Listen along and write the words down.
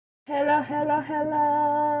Hello, hello,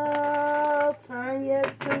 hello. Tanya's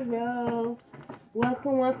Tarot.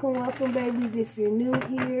 Welcome, welcome, welcome, babies. If you're new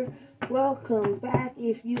here, welcome back.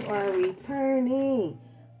 If you are returning,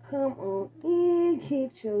 come on in.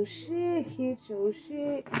 Get your shit, get your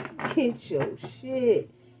shit, get your shit,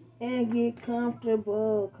 and get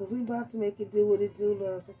comfortable. Because we about to make it do what it do,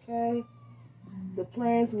 love, okay? The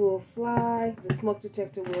planes will fly. The smoke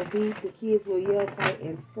detector will beep. The kids will yell, fight,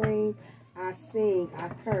 and scream. I sing, I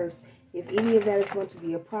curse. If any of that is going to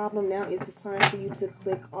be a problem, now is the time for you to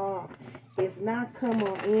click off. If not, come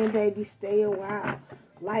on in, baby. Stay a while.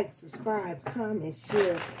 Like, subscribe, comment,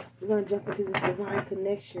 share. We're going to jump into this divine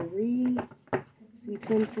connection read. Sweet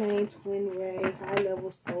twin flame, twin ray,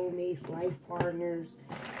 high-level soulmates, life partners,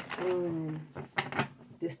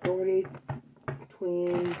 distorted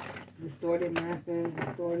twins, distorted masters,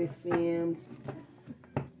 distorted femmes,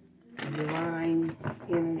 divine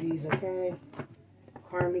energies, okay?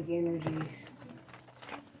 Karmic energies.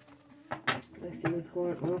 Let's see what's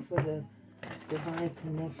going on for the divine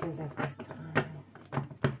connections at this time.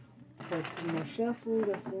 Okay, 2 more shuffles.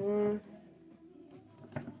 That's 1.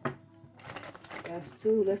 That's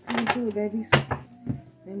 2. Let's get into it, babies.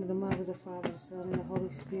 Name of the Mother, the Father, the Son, and the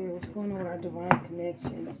Holy Spirit. What's going on with our divine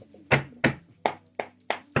connections? I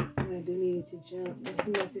do need to jump. What's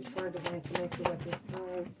the message for our divine connections at this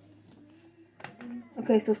time?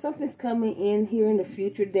 Okay, so something's coming in here in the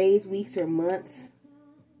future, days, weeks, or months.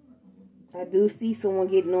 I do see someone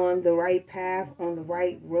getting on the right path, on the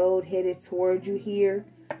right road, headed towards you here.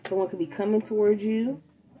 Someone could be coming towards you.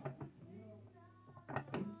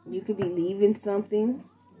 You could be leaving something.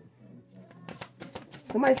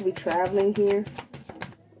 Somebody could be traveling here.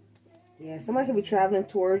 Yeah, somebody could be traveling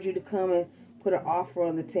towards you to come and put an offer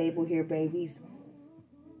on the table here, babies.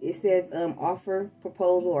 It says offer,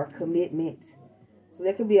 proposal, or commitment. So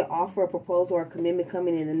there could be an offer, a proposal, or a commitment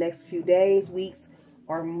coming in the next few days, weeks,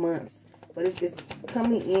 or months. But it's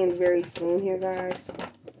coming in very soon here, guys.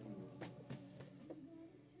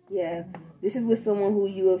 Yeah, this is with someone who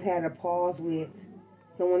you have had a pause with.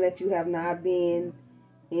 Someone that you have not been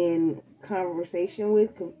in conversation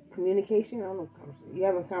with, communication. I don't know, you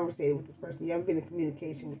haven't conversated with this person. You haven't been in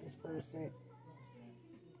communication with this person.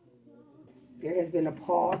 There has been a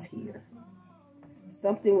pause here.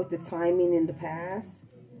 Something with the timing in the past.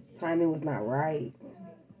 Timing was not right.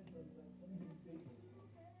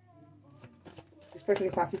 This person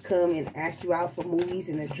could possibly come and ask you out for movies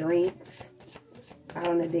and drinks. Out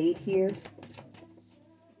on a date here.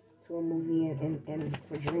 To a movie and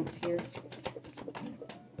for drinks here.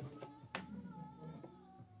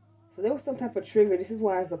 So there was some type of trigger. This is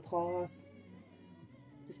why it's a pause.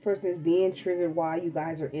 This person is being triggered while you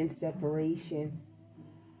guys are in separation.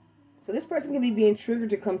 So this person can be being triggered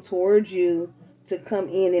to come towards you, to come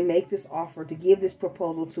in and make this offer, to give this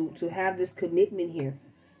proposal, to have this commitment here.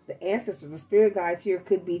 The ancestors, the spirit guides here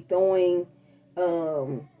could be throwing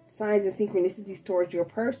signs and synchronicities towards your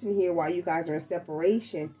person here while you guys are in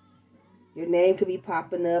separation. Your name could be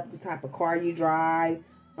popping up, the type of car you drive,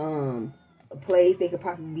 a place. They could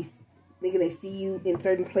possibly be thinking they see you in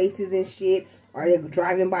certain places and shit. Or they're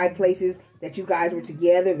driving by places that you guys were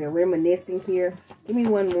together. They're reminiscing here. Give me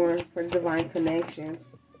one more for the divine connections.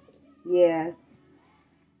 Yeah.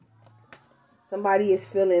 Somebody is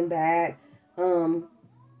feeling bad.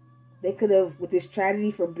 They could have, with this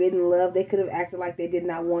tragedy, forbidden love, they could have acted like they did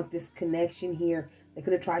not want this connection here. They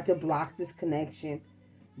could have tried to block this connection.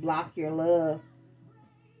 Block your love.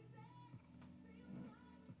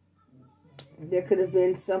 There could have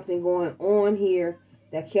been something going on here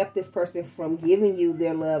that kept this person from giving you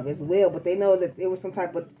their love as well. But they know that there was some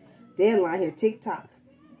type of deadline here. TikTok.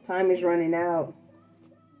 Time is running out.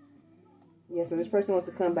 Yeah, so this person wants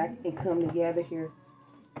to come back and come together here.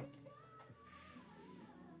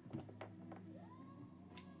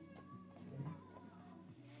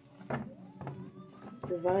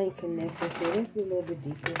 Divine connection. So let's get a little bit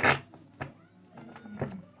deeper.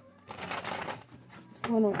 What's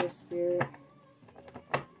going on with spirit?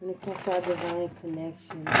 When it comes to our divine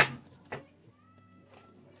connections.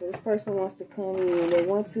 So this person wants to come in. They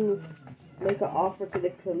want to make an offer to the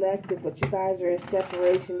collective, but you guys are in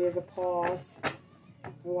separation. There's a pause. And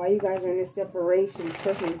while you guys are in this separation, this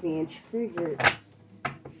person is being triggered.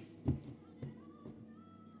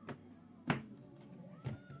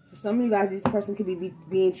 For some of you guys, this person could be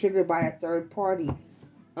being triggered by a third party.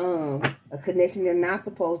 A connection they're not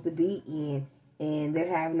supposed to be in. And they're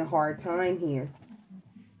having a hard time here.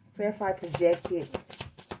 Clarify, projected,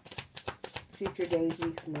 future days,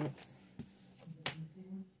 weeks, months.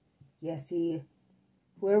 Yes, see,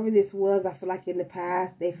 whoever this was, I feel like in the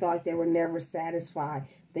past, they felt like they were never satisfied.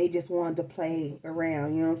 they just wanted to play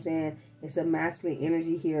around. You know what I'm saying? It's a masculine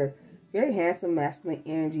energy here. Very handsome masculine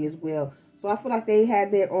energy as well. So I feel like they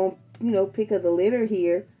had their own, you know, pick of the litter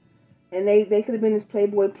here. And they could have been this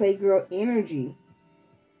playboy, playgirl energy.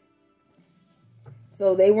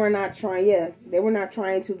 So they were not trying, they were not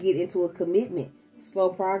trying to get into a commitment. Slow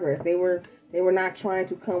progress. They were not trying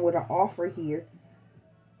to come with an offer here.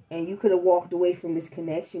 And you could have walked away from this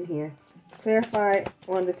connection here. Clarify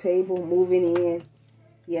on the table, moving in.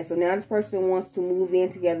 Yeah, so now this person wants to move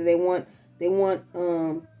in together. They want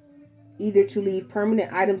either to leave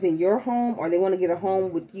permanent items in your home, or they want to get a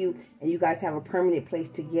home with you and you guys have a permanent place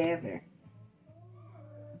together.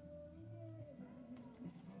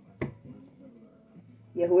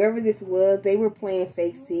 Yeah, whoever this was, they were playing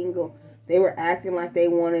fake single. They were acting like they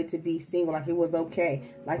wanted to be single, like it was okay.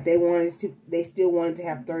 Like they still wanted to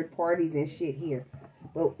have third parties and shit here.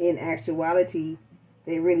 But in actuality,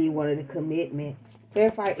 they really wanted a commitment.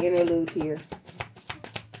 Clarify interlude here.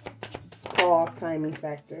 Pause, timing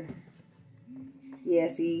factor.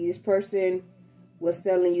 Yeah, see, this person was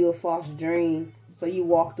selling you a false dream, so you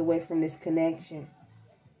walked away from this connection.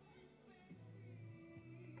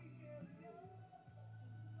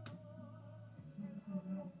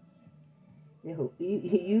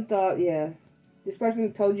 You thought, yeah. This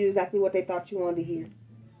person told you exactly what they thought you wanted to hear.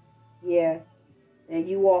 Yeah. And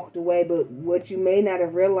you walked away, but what you may not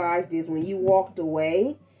have realized is when you walked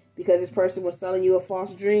away, because this person was selling you a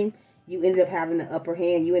false dream, you ended up having the upper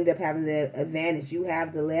hand. You ended up having the advantage. You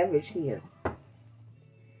have the leverage here.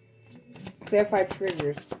 Clarify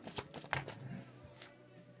triggers.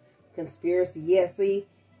 Conspiracy. Yeah, see,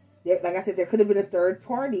 like I said, there could have been a third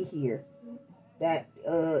party here that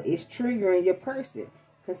is triggering your person.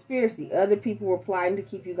 Conspiracy. Other people were plotting to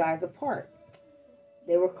keep you guys apart.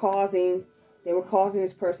 They were causing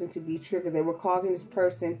this person to be triggered. They were causing this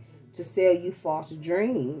person to sell you false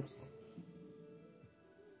dreams.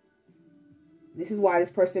 This is why this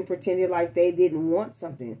person pretended like they didn't want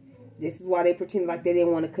something. This is why they pretended like they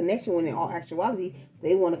didn't want a connection, when in all actuality,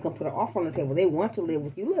 they want to come put an offer on the table. They want to live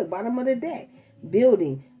with you. Look, bottom of the deck.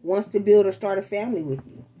 Building. Wants to build or start a family with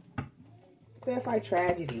you. Clarify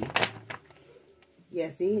tragedy. Yeah,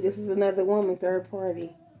 see, this is another woman, third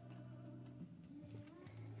party.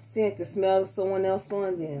 Scent, the smell of someone else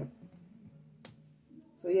on them.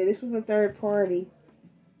 So yeah, this was a third party.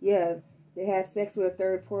 Yeah, they had sex with a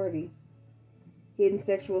third party. Hidden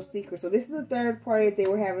sexual secret. So this is a third party that they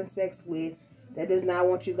were having sex with that does not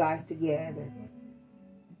want you guys together.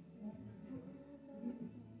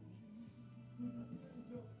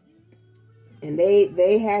 And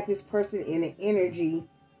they had this person in an energy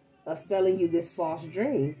of selling you this false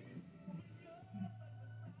dream.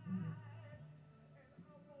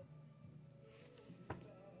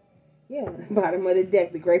 Yeah, bottom of the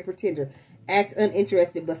deck, the great pretender. Acts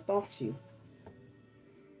uninterested but stalks you.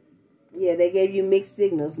 Yeah, they gave you mixed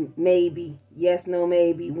signals. Maybe. Yes, no,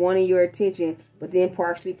 maybe. Wanting your attention, but then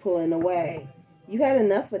partially pulling away. You had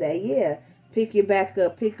enough of that, yeah. Pick it back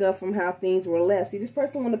up. Pick up from how things were left. See, this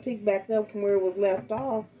person wanted to pick back up from where it was left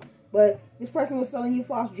off. But this person was selling you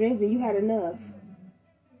false dreams and you had enough.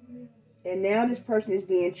 And now this person is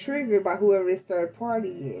being triggered by whoever this third party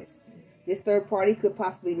is. This third party could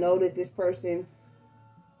possibly know that this person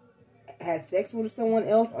has sex with someone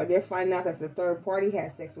else, or they're finding out that the third party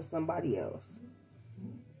has sex with somebody else.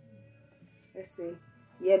 Let's see.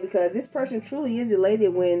 Yeah, because this person truly is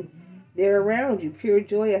elated when they're around you. Pure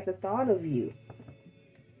joy at the thought of you.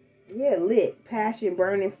 Yeah, lit. Passion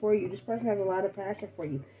burning for you. This person has a lot of passion for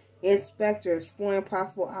you. Inspector, exploring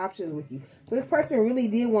possible options with you. So this person really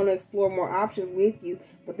did want to explore more options with you,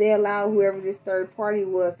 but they allowed whoever this third party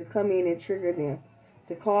was to come in and trigger them.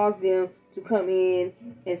 To cause them to come in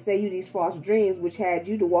and say you these false dreams, which had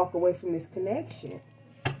you to walk away from this connection.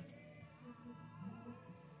 Let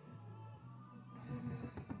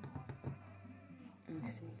me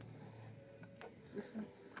see. This one.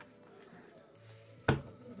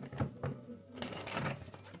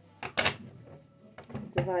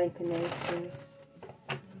 Divine connections.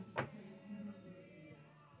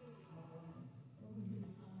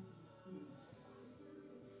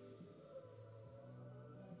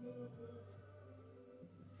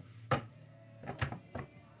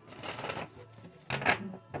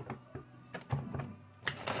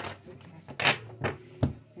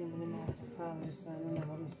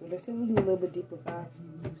 Let's see if we can do a little bit deeper vibes.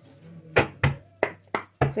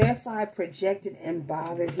 Clarify, projected, and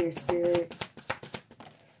bothered here, Spirit.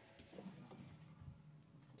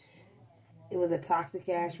 It was a toxic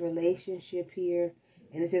ass relationship here.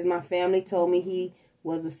 And it says, my family told me he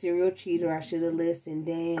was a serial cheater. I should have listened.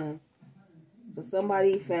 Damn. So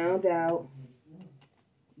somebody found out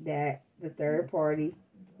that the third party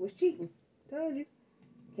was cheating. Told you.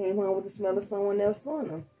 Came home with the smell of someone else on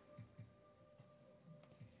them.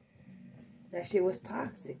 That shit was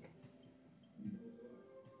toxic.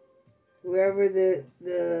 Whoever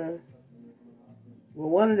well,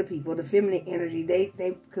 one of the people, the feminine energy,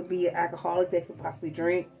 they could be an alcoholic. They could possibly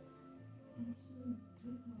drink.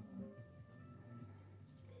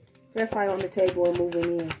 They're fighting on the table and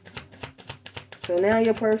moving in. So now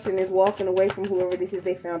your person is walking away from whoever this is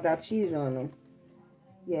they found out cheated on them.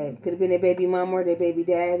 Yeah, it could have been their baby mama or their baby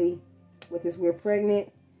daddy with this we're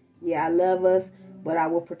pregnant. Yeah, I love us, but I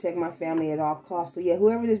will protect my family at all costs. So yeah,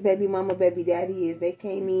 whoever this baby mama, baby daddy is, they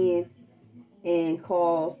came in and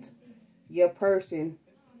caused your person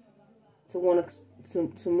to want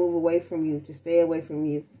to move away from you, to stay away from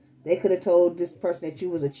you. They could have told this person that you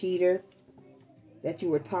was a cheater, that you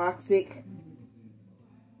were toxic,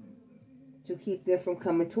 to keep them from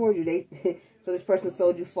coming toward you. So this person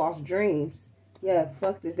sold you false dreams. Yeah,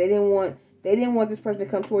 fuck this. They didn't want this person to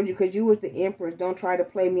come toward you because you was the empress. Don't try to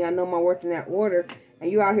play me. I know my worth in that order. And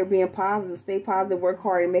you out here being positive. Stay positive, work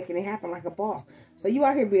hard, and making it happen like a boss. So you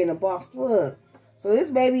out here being a boss. Look. So this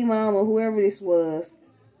baby mama, whoever this was,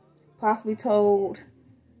 possibly told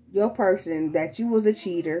your person that you was a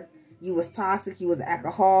cheater. You was toxic. You was an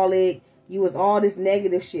alcoholic. You was all this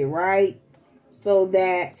negative shit, right? So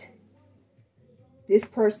that this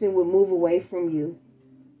person would move away from you.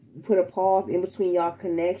 Put a pause in between y'all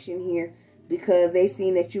connection here because they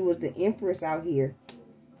seen that you was the empress out here.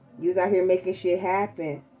 You was out here making shit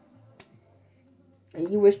happen.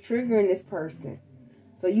 And you was triggering this person.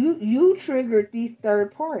 So you triggered these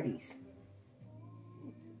third parties.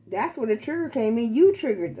 That's where the trigger came in. You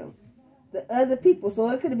triggered them. The other people. So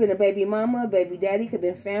it could have been a baby mama, a baby daddy. Could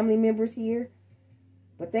have been family members here.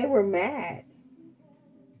 But they were mad.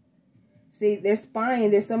 See, they're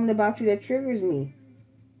spying. There's something about you that triggers me.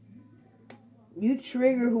 You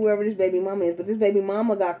trigger whoever this baby mama is. But this baby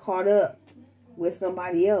mama got caught up with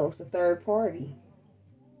somebody else. A third party.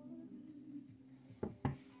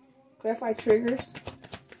 Clarify triggers.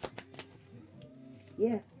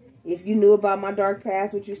 Yeah. If you knew about my dark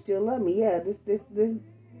past, would you still love me? Yeah. This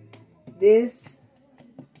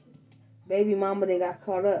baby mama that got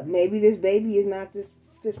caught up. Maybe this baby is not this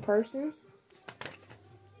person's.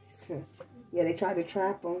 Yeah, they tried to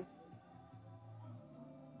trap them.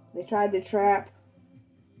 They tried to trap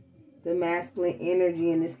the masculine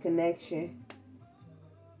energy in this connection.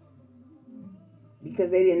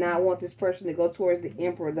 Because they did not want this person to go towards the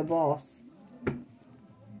emperor, the boss.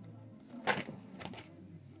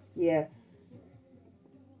 Yeah.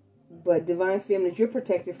 But divine feminine, you're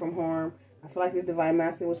protected from harm. I feel like this divine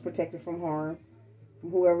masculine was protected from harm.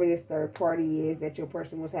 From whoever this third party is that your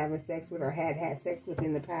person was having sex with or had sex with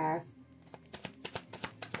in the past.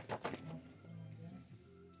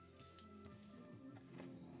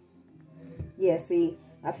 Yeah, see,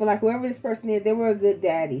 I feel like whoever this person is, they were a good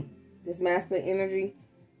daddy. This masculine energy,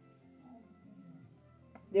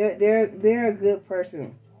 they're a good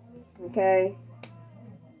person, okay?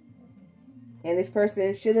 And this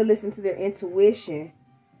person should have listened to their intuition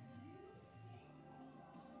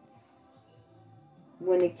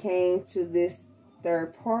when it came to this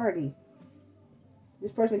third party.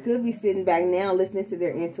 This person could be sitting back now listening to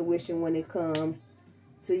their intuition when it comes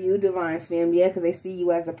to you, divine femme. Yeah, because they see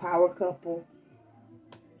you as a power couple.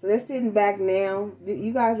 So they're sitting back now.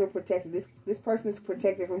 You guys were protected. This person is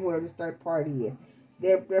protected from whoever this third party is.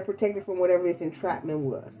 They're protected from whatever this entrapment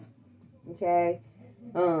was. Okay?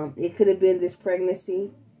 It could have been this pregnancy.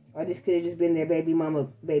 Or this could have just been their baby mama,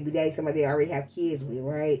 baby daddy. Somebody they already have kids with,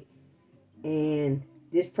 right? And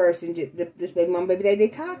this person, this baby mama, baby daddy, they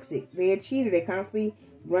toxic. They're a cheater. They constantly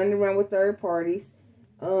running around with third parties.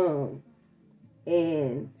 And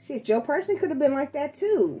shit, your person could have been like that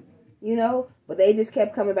too. You know, but they just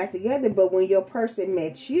kept coming back together. But when your person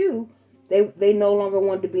met you, they no longer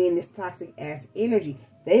wanted to be in this toxic ass energy.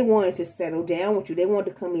 They wanted to settle down with you. They wanted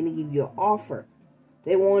to come in and give you an offer.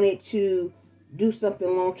 They wanted to do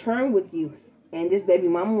something long term with you. And this baby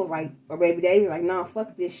mama was like, or baby daddy was like, nah,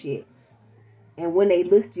 fuck this shit. And when they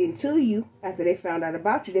looked into you, after they found out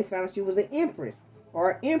about you, they found out you was an empress or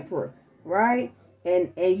an emperor, right?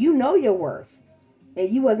 And you know your worth. And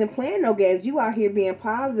you wasn't playing no games. You out here being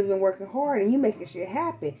positive and working hard and you making shit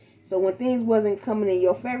happen. So when things wasn't coming in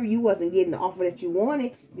your favor, you wasn't getting the offer that you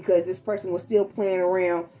wanted because this person was still playing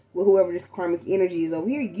around with whoever this karmic energy is over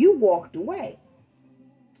here. You walked away.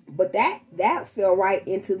 But that fell right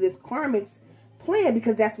into this karmic's plan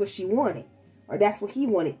because that's what she wanted. Or that's what he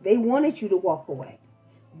wanted. They wanted you to walk away.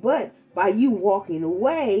 But by you walking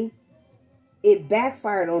away, it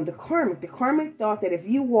backfired on the karmic. The karmic thought that if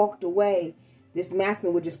you walked away, this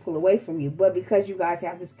masculine would just pull away from you. But because you guys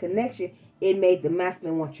have this connection, it made the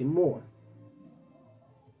masculine want you more.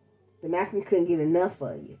 The masculine couldn't get enough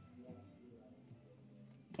of you.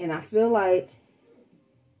 And I feel like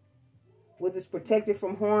with this protected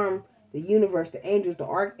from harm, the universe, the angels, the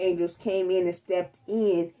archangels came in and stepped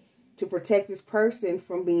in to protect this person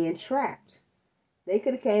from being trapped. They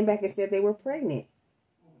could have came back and said they were pregnant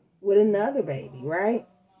with another baby, right?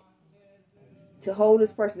 To hold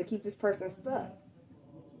this person, to keep this person stuck.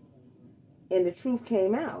 And the truth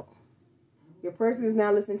came out. Your person is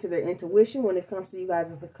now listening to their intuition when it comes to you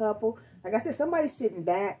guys as a couple. Like I said, somebody's sitting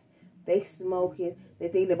back, they smoking, they're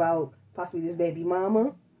thinking about possibly this baby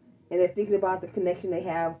mama, and they're thinking about the connection they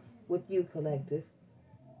have with you, collective.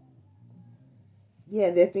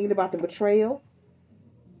 Yeah, they're thinking about the betrayal.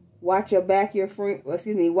 Watch your back,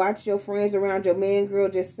 watch your friends around your man, girl,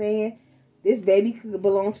 just saying, this baby could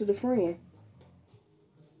belong to the friend.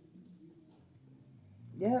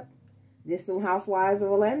 Yep. This some Housewives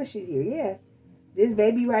of Atlanta shit here. Yeah. This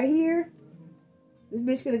baby right here, this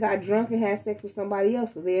bitch could have got drunk and had sex with somebody else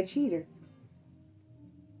because they're a cheater.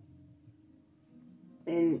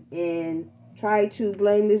 And try to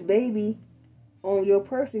blame this baby on your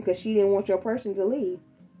person because she didn't want your person to leave.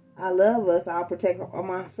 I love us. I'll protect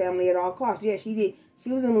my family at all costs. Yeah, she did.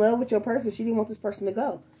 She was in love with your person. She didn't want this person to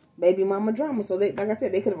go. Baby mama drama. So, they, like I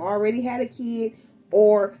said, they could have already had a kid,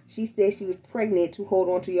 or she said she was pregnant to hold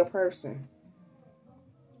on to your person.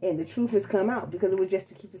 And the truth has come out because it was just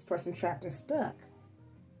to keep this person trapped and stuck.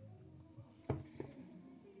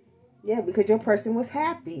 Yeah, because your person was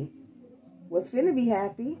happy. Was finna be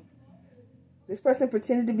happy. This person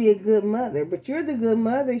pretended to be a good mother, but you're the good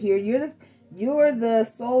mother here. You're the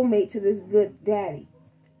soulmate to this good daddy.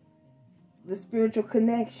 The spiritual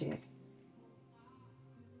connection.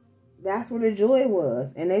 That's where the joy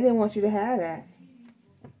was. And they didn't want you to have that.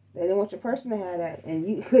 They didn't want your person to have that. And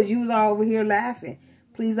you, because you was all over here laughing.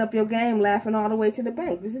 Please up your game, laughing all the way to the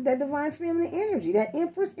bank. This is that divine feminine energy, that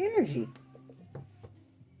empress energy.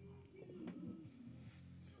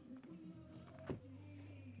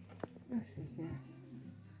 Let's see here.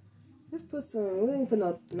 Let's put some, we didn't put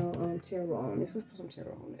no tarot on this. Let's put some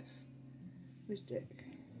tarot on this. Which deck?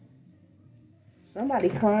 Somebody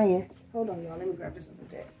crying. Hold on, y'all. Let me grab this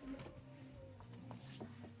other deck.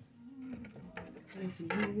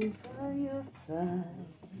 By your side.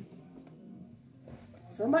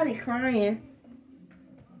 Somebody crying.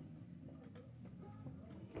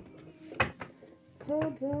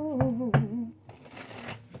 Hold on.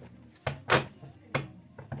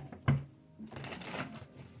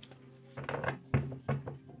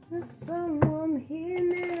 There's someone here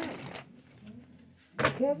now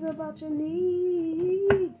who cares about your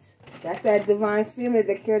needs. That's that divine feminine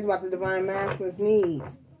that cares about the divine masculine's needs.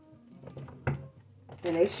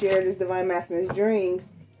 And they share this divine masculine's dreams.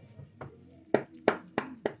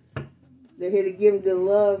 They're here to give good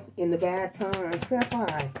love in the bad times. Prayer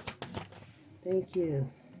 5. Thank you.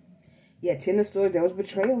 Yeah, 10 of Swords. There was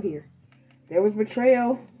betrayal here. There was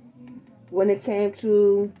betrayal when it came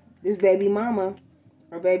to this baby mama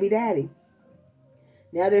or baby daddy.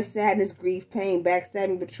 Now there's sadness, grief, pain,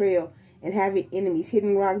 backstabbing, betrayal, and having enemies,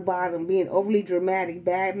 hitting rock bottom, being overly dramatic,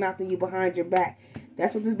 bad-mouthing you behind your back.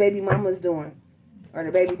 That's what this baby mama is doing. Or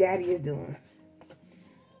the baby daddy is doing.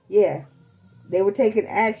 Yeah. They were taking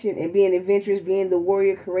action and being adventurous, being the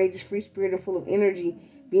warrior, courageous, free spirit, and full of energy,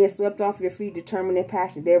 being swept off your feet, determined and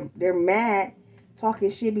passionate. They're mad, talking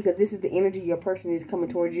shit because this is the energy your person is coming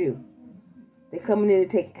towards you. They're coming in to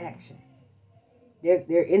take action.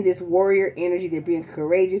 They're in this warrior energy. They're being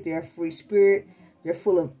courageous. They're a free spirit. They're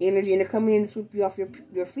full of energy, and they're coming in to sweep you off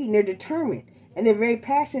your feet. And they're determined, and they're very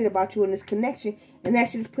passionate about you in this connection. And that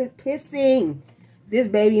shit's pissing this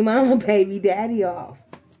baby mama, baby daddy off.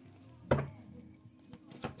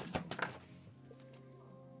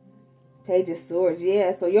 Page of Swords,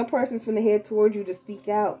 yeah. So your person's finna head towards you to speak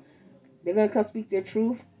out. They're gonna come speak their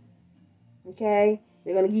truth. Okay?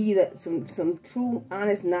 They're gonna give you some true,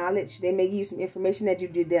 honest knowledge. They may give you some information that you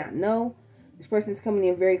did not know. This person's coming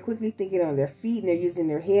in very quickly, thinking on their feet, and they're using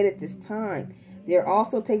their head at this time. They're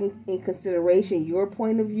also taking in consideration your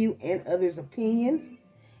point of view and others' opinions.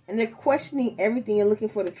 And they're questioning everything and looking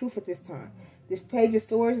for the truth at this time. This Page of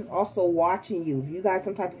Swords is also watching you. If you got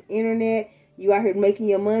some type of internet, you out here making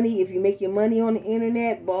your money. If you make your money on the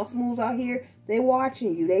internet, boss moves out here, they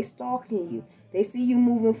watching you. They stalking you. They see you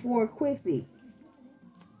moving forward quickly.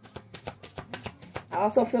 I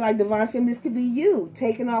also feel like divine feminine, this could be you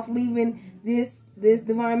taking off, leaving this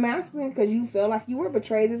divine masculine because you felt like you were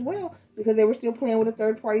betrayed as well because they were still playing with a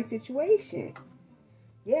third-party situation.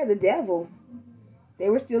 Yeah, the devil. They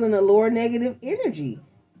were still in a lower negative energy.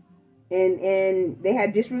 And they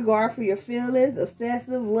had disregard for your feelings,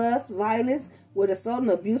 obsessive lust, violence, with assault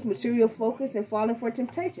and abuse, material focus, and falling for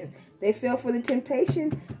temptations. They fell for the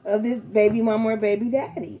temptation of this baby mama or baby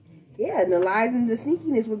daddy. Yeah, and the lies and the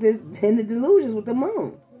sneakiness with this, and the delusions with the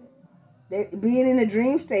moon. They're being in a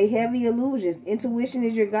dream state, heavy illusions. Intuition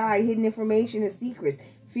is your guide, hidden information and secrets.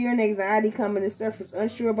 Fear and anxiety coming to surface,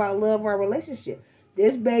 unsure about love or relationship.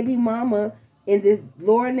 This baby mama in this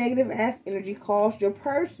lower negative ass energy caused your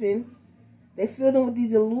person, they fill them with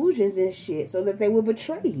these illusions and shit so that they will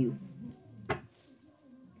betray you.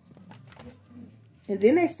 And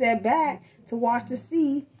then they sat back to watch to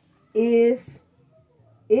see if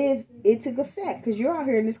it took effect. Because you're out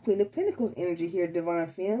here in this Queen of Pentacles energy here,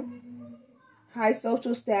 Divine Femme. High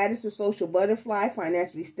social status or social butterfly,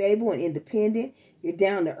 financially stable and independent. You're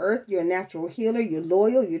down to earth. You're a natural healer. You're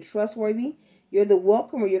loyal. You're trustworthy. You're the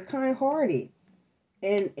welcomer. You're kind-hearted.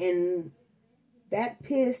 And that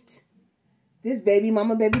pissed this baby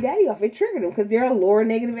mama, baby daddy off. It triggered them because they're a lower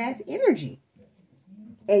negative ass energy.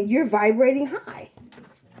 And you're vibrating high.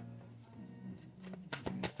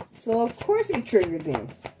 So, of course, it triggered them.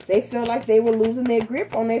 They felt like they were losing their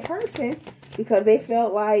grip on their person because they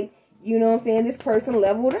felt like, you know what I'm saying, this person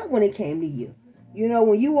leveled up when it came to you. You know,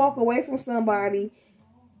 when you walk away from somebody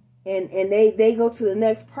and they go to the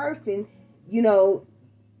next person, you know,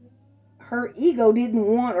 her ego didn't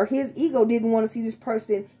want, or his ego didn't want to see this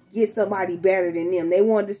person get somebody better than them. They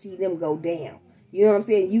wanted to see them go down. You know what I'm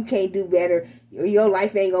saying? You can't do better. Your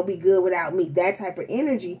life ain't going to be good without me. That type of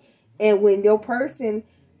energy. And when your person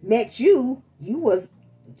met you, you was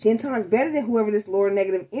 10 times better than whoever this lower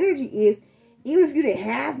negative energy is. Even if you didn't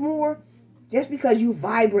have more, just because you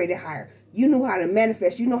vibrated higher. You knew how to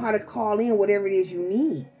manifest. You know how to call in whatever it is you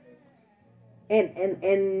need.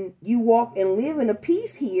 And you walk and live in a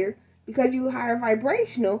peace here because you higher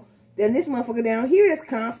vibrational than this motherfucker down here that's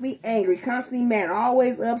constantly angry, constantly mad,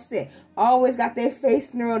 always upset, always got their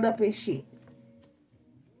face snarled up and shit.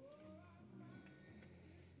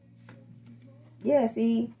 Yeah,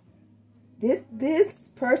 see, this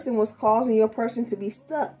person was causing your person to be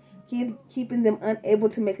stuck, keeping them unable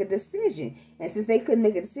to make a decision. And since they couldn't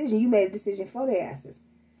make a decision, you made a decision for their asses.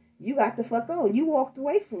 You got the fuck on. You walked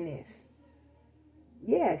away from this.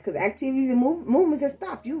 Yeah, because activities and movements have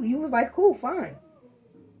stopped. You was like, cool, fine.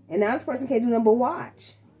 And now this person can't do nothing but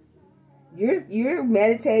watch. You're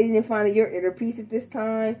meditating and finding your inner peace at this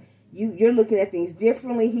time. You're looking at things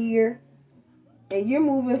differently here. And you're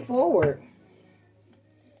moving forward.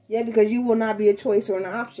 Yeah, because you will not be a choice or an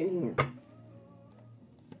option here.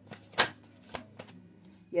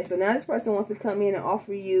 Yeah, so now this person wants to come in and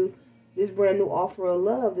offer you this brand new offer of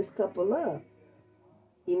love, this cup of love.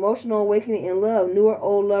 Emotional awakening in love, new or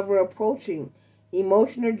old lover approaching.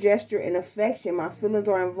 Emotional gesture and affection. My feelings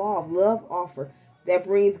are involved. Love offer that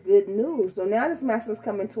brings good news. So now this master is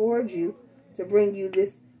coming towards you to bring you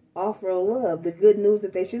this offer of love. The good news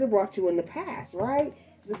that they should have brought you in the past, right?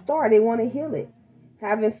 The star, they want to heal it.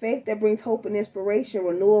 Having faith that brings hope and inspiration.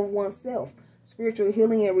 Renewal of oneself. Spiritual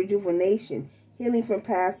healing and rejuvenation. Healing from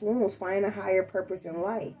past wounds. Finding a higher purpose in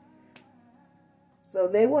life. So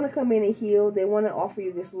they want to come in and heal. They want to offer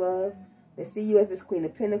you this love. They see you as this Queen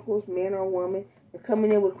of Pentacles, man or woman. They're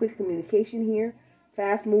coming in with quick communication here.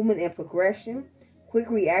 Fast movement and progression. Quick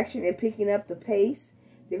reaction and picking up the pace.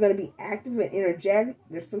 They're going to be active and energetic.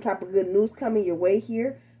 There's some type of good news coming your way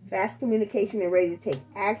here. Fast communication and ready to take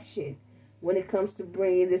action when it comes to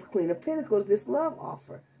bringing this Queen of Pentacles, this love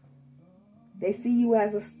offer. They see you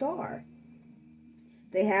as a star.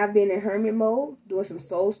 They have been in hermit mode, doing some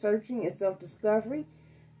soul searching and self-discovery.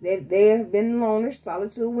 They have been loners,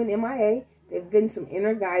 solitude when MIA. They've gotten some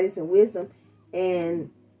inner guidance and wisdom. And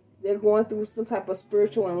they're going through some type of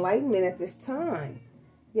spiritual enlightenment at this time.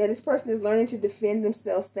 Yeah, this person is learning to defend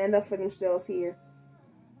themselves, stand up for themselves here.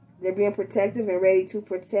 They're being protective and ready to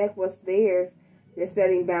protect what's theirs. They're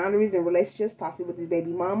setting boundaries in relationships, possibly with these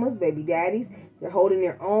baby mamas, baby daddies. They're holding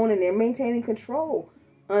their own and they're maintaining control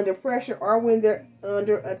under pressure or when they're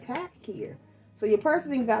under attack here. So your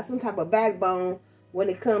person got some type of backbone when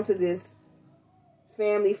it comes to this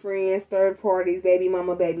family, friends, third parties, baby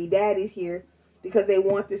mama, baby daddies here, because they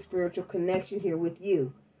want this spiritual connection here with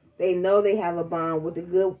you. They know they have a bond with the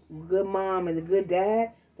good mom and the good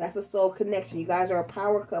dad. That's a soul connection. You guys are a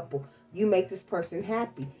power couple. You make this person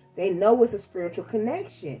happy. They know it's a spiritual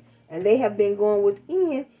connection. And they have been going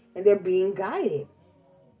within and they're being guided.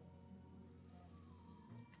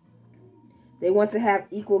 They want to have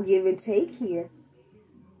equal give and take here.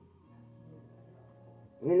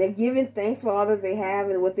 And they're giving thanks for all that they have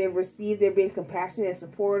and what they've received. They're being compassionate and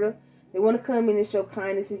supportive. They want to come in and show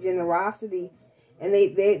kindness and generosity. And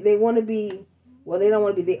they want to be well, they don't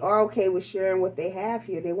want to be, they are okay with sharing what they have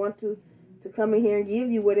here. They want to come in here and give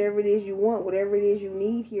you whatever it is you want, whatever it is you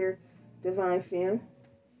need here, Divine Femme.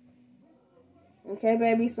 Okay,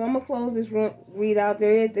 baby, so I'm going to close this readout.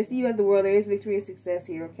 They see you as the world. There is victory and success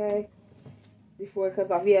here, okay? Before it cuts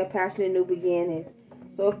off, yeah, passionate new beginning.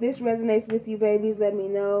 So if this resonates with you, babies, let me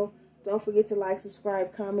know. Don't forget to like,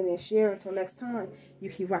 subscribe, comment, and share. Until next time, you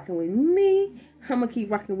keep rocking with me. I'm going to keep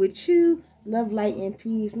rocking with you. Love, light, and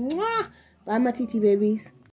peace. Mwah! Bye, my TT babies.